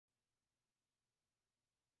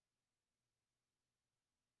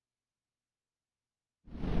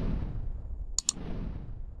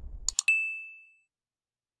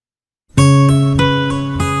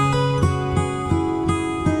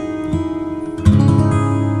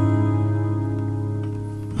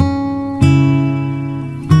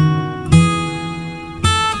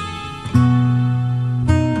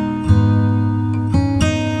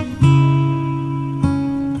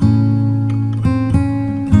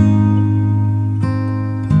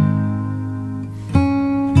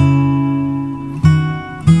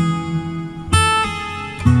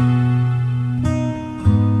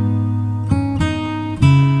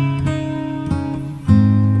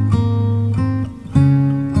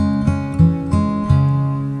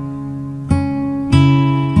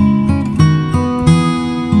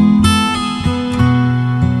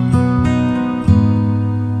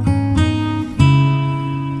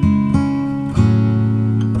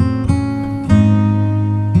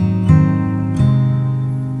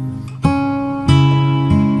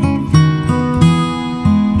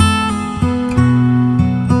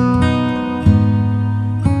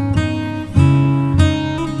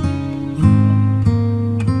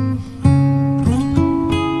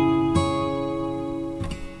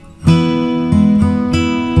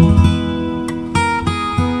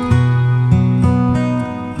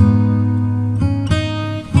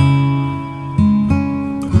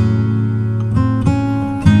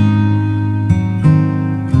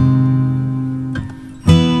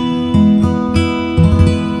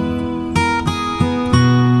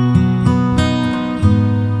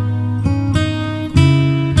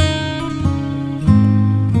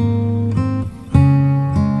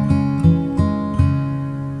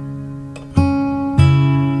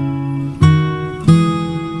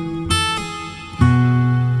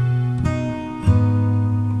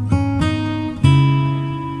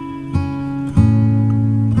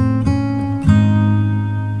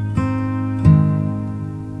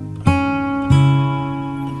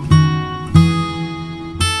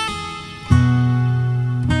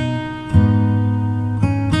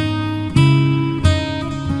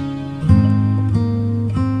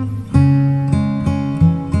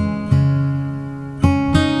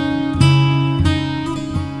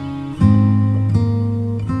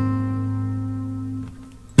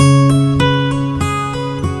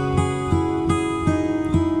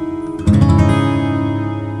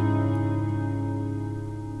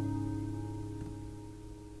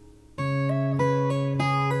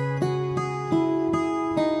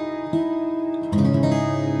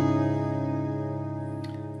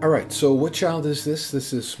Alright, so what child is this?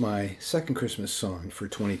 This is my second Christmas song for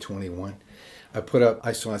 2021. I put up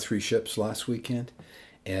I Saw Three Ships last weekend,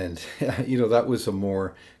 and that was a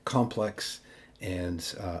more complex and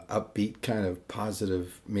upbeat kind of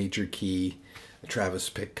positive major key, Travis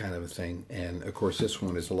pick kind of a thing. And of course this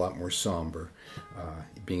one is a lot more somber,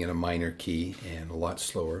 being in a minor key and a lot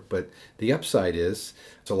slower. But the upside is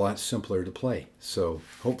it's a lot simpler to play. So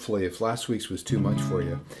hopefully if last week's was too much for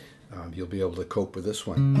you, you'll be able to cope with this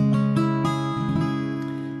one.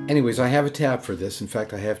 Anyways, I have a tab for this. In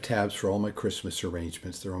fact, I have tabs for all my Christmas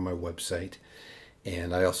arrangements. They're on my website.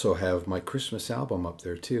 And I also have my Christmas album up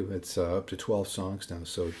there too. It's up to 12 songs now,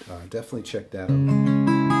 so definitely check that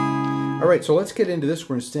out. All right, so let's get into this.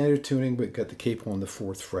 We're in standard tuning. We've got the capo on the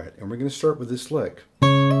 4th fret. And we're going to start with this lick.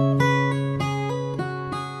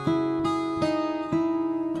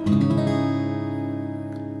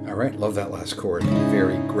 Alright, love that last chord.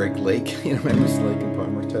 Very Greg Lake, Memphis Lake and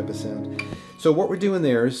Palmer type of sound. So what we're doing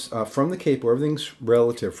there is from the capo, everything's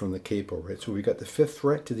relative from the capo, right? So we got the 5th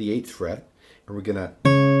fret to the 8th fret, and we're gonna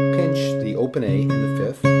pinch the open A in the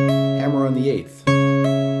 5th, hammer on the 8th,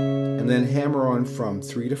 and then hammer on from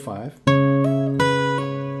 3 to 5, and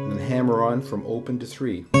then hammer on from open to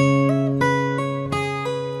 3,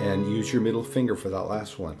 and use your middle finger for that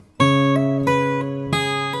last one.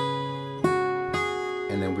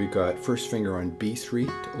 And then we've got first finger on B3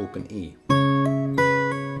 to open E.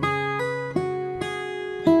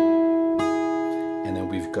 And then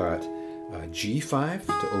we've got G5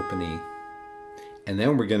 to open E. And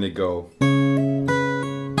then we're going to go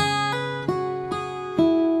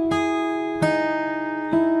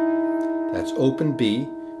that's open B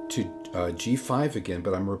to G5 again,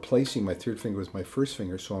 but I'm replacing my 3rd finger with my 1st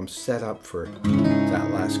finger, so I'm set up for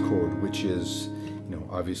that last chord, which is,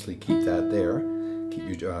 obviously keep that there.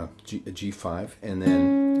 Keep your G5 and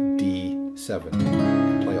then D7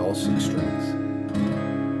 and play all 6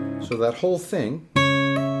 strings. So that whole thing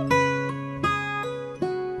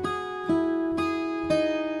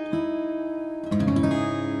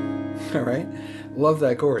alright, love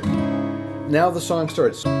that chord. Now the song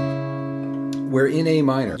starts. We're in A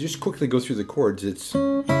minor. Just quickly go through the chords. It's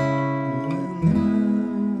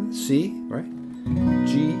C, right?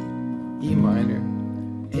 G, E minor,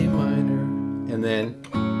 A minor, and then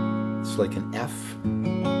it's like an F,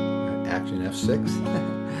 actually an F6,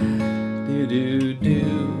 do,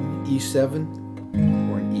 E7,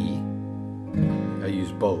 or an E. I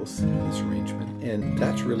use both in this arrangement, and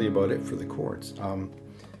that's really about it for the chords. One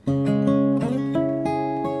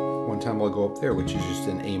time I'll go up there, which is just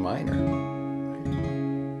an A minor.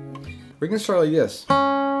 We're going to start like this.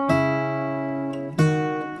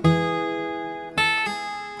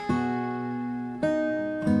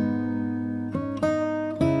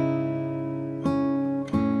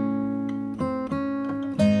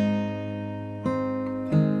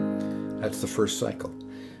 That's the first cycle.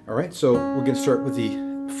 Alright, so we're going to start with the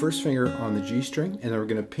 1st finger on the G string, and then we're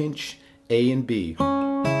going to pinch A and B.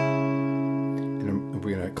 And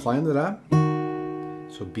we're going to climb that up.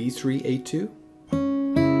 So B3, A2.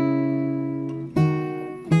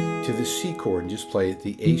 To the C chord, and just play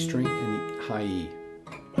the A string and the high E.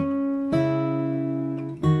 I'm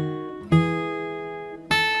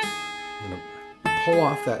going to pull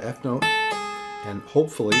off that F note and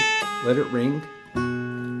hopefully let it ring.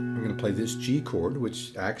 We're going to play this G chord,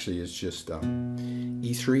 which actually is just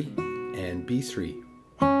E3 and B3.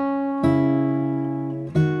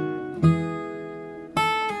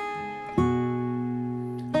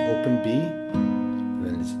 Open B, and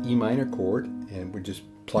then it's E minor chord, and we're just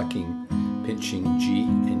plucking, pinching G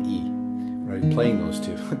and E. We're not even playing those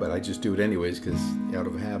two, but I just do it anyways because out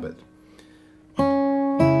of habit.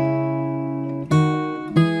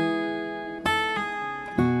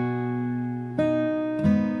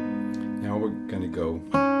 Go.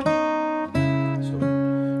 So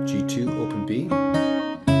G2, open B,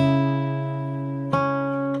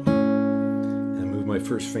 and move my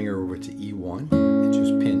 1st finger over to E1 and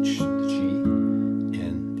just pinch the G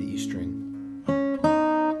and the E string.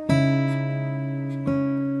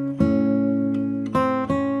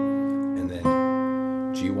 And then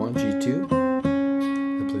G1, G2,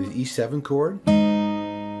 and play the E7 chord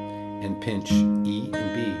and pinch E and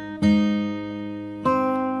B.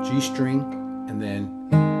 G string. And then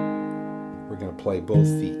we're going to play both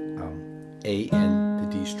the A and the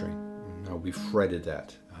D string. Now we fretted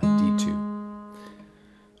that, D2.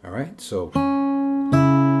 Alright, so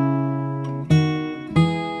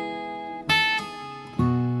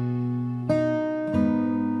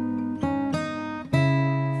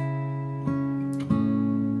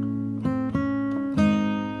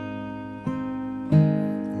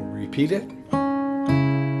we'll repeat it.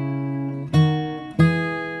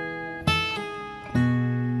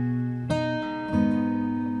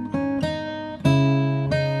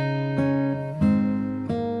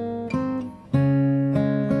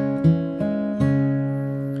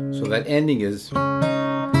 So that ending is open,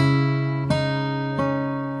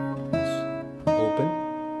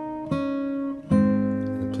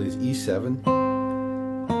 and it plays E7,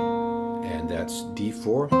 and that's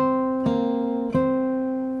D4,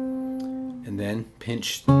 and then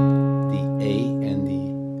pinch the A and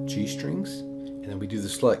the G strings, and then we do the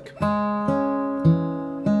slick.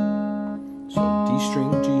 So D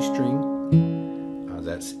string, G string,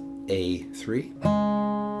 that's A3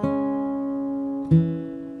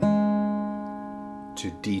 to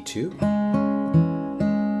D2,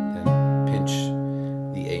 then pinch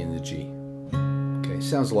the A and the G. Okay,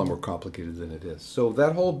 sounds a lot more complicated than it is. So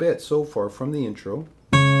that whole bit so far from the intro.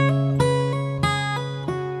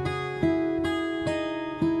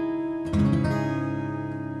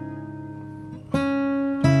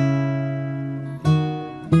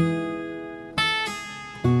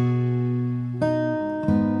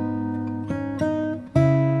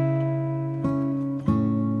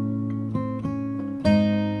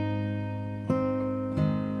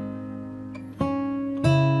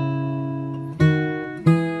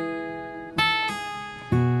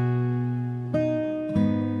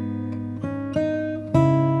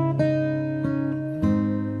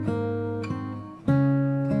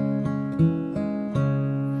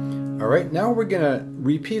 All right, now we're going to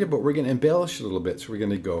repeat it, but we're going to embellish a little bit. So we're going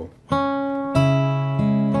to go.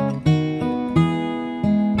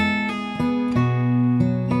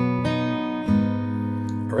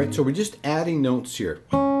 All right, so we're just adding notes here.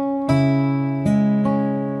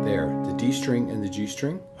 There, the D string and the G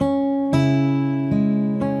string.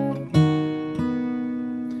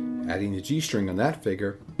 Adding the G string on that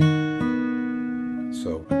figure.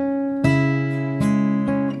 So.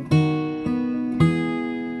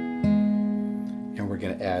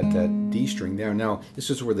 Going to add that D string there. Now this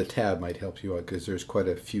is where the tab might help you out because there's quite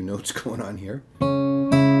a few notes going on here.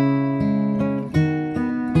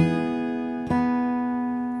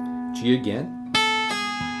 G again.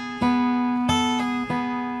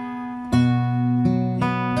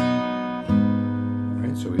 All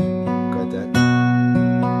right, so we've got that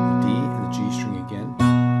D and the G string again.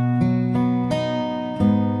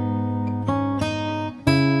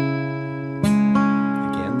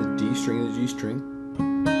 Again, the D string and the G string.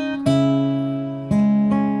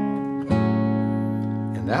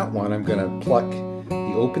 That one I'm going to pluck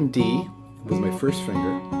the open D with my first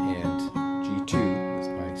finger and G2 with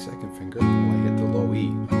my second finger while I hit the low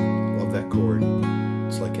E. Love that chord.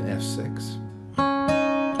 It's like an F6.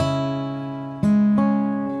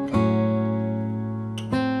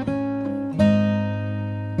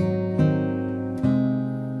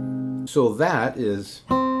 So that is,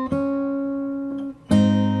 we're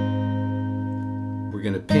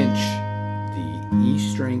going to pinch the E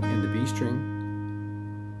string and the B string.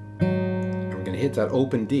 And we're going to hit that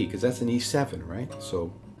open D because that's an E7, right?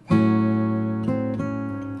 So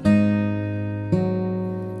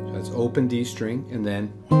that's open D string, and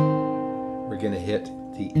then we're going to hit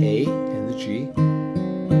the A and the G.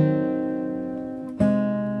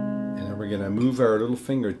 And then we're going to move our little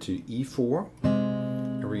finger to E4.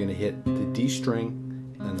 And we're going to hit the D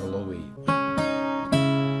string and the low E.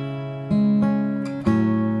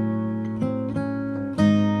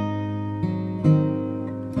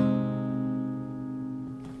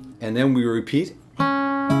 And then we repeat.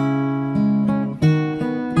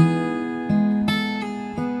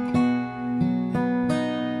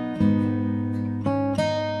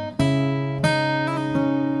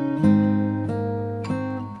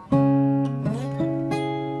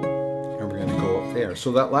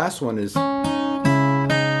 So that last one is little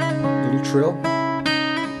trill,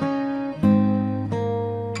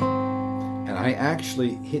 and I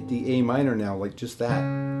actually hit the A minor now like just that,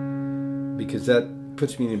 because that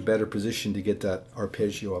puts me in a better position to get that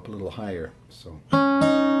arpeggio up a little higher. So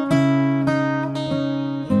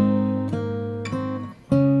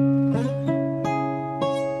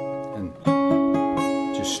and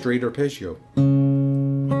just straight arpeggio.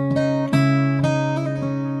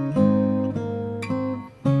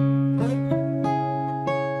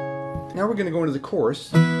 Now we're going to go into the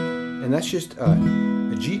chorus, and that's just a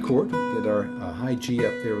G chord. Get our high G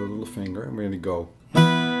up there with a little finger, and we're going to go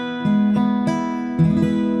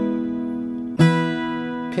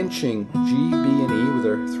pinching G, B, and E with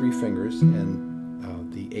our three fingers, and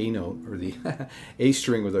the A note, or the A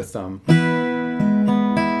string with our thumb. And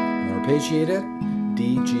arpeggiate it,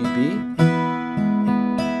 D, G, B.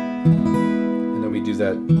 And then we do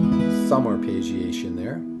that thumb arpeggiation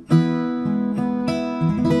there.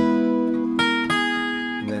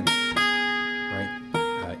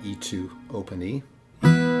 E2, open E.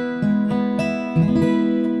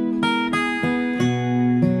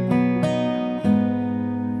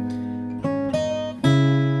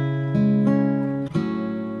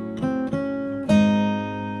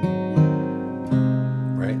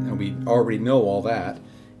 already know all that.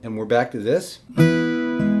 And we're back to this. All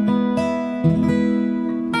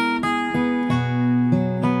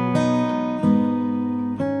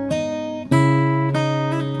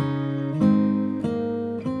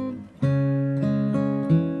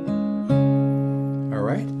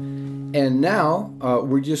right. And now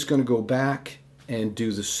we're just going to go back and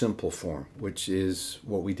do the simple form, which is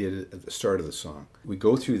what we did at the start of the song. We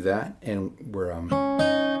go through that, and we're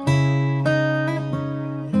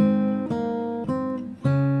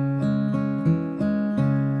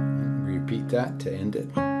repeat that to end it,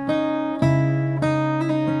 and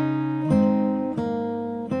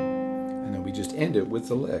then we just end it with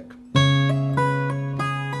the lick.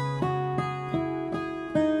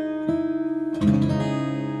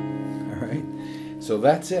 All right, so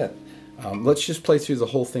that's it. Let's just play through the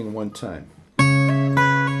whole thing one time.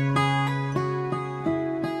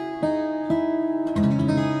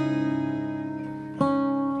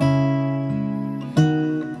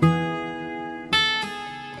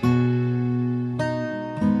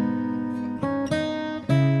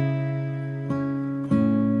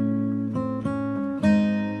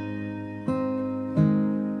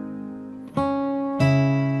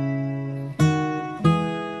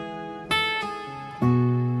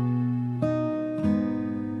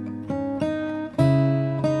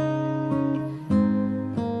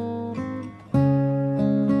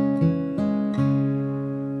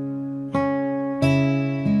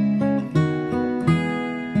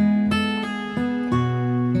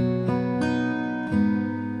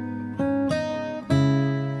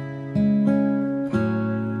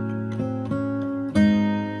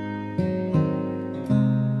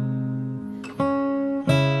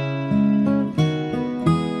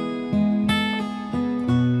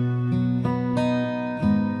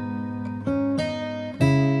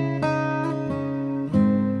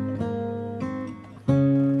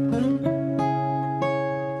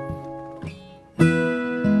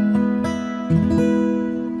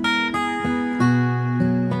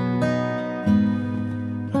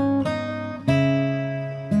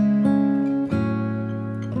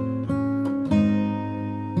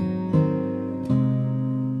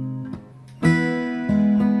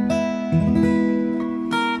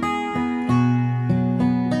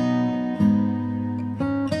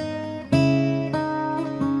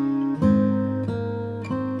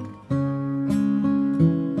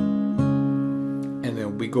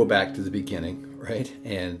 We go back to the beginning, right?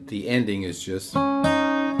 And the ending is just... All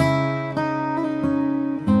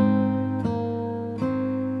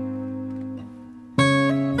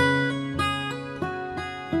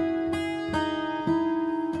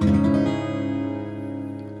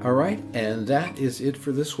right, and that is it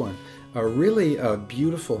for this one. A really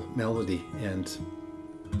beautiful melody, and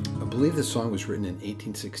I believe the song was written in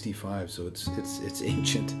 1865, so it's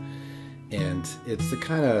ancient. And it's the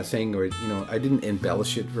kind of thing where, you know, I didn't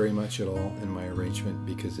embellish it very much at all in my arrangement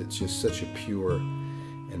because it's just such a pure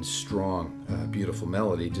and strong, beautiful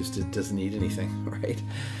melody. Just it doesn't need anything, right?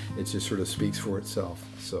 It just sort of speaks for itself.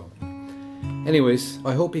 So anyways,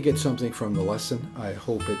 I hope you get something from the lesson. I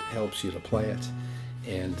hope it helps you to play it.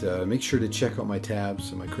 And make sure to check out my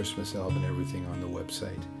tabs and my Christmas album and everything on the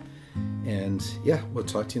website. And yeah, we'll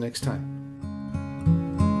talk to you next time.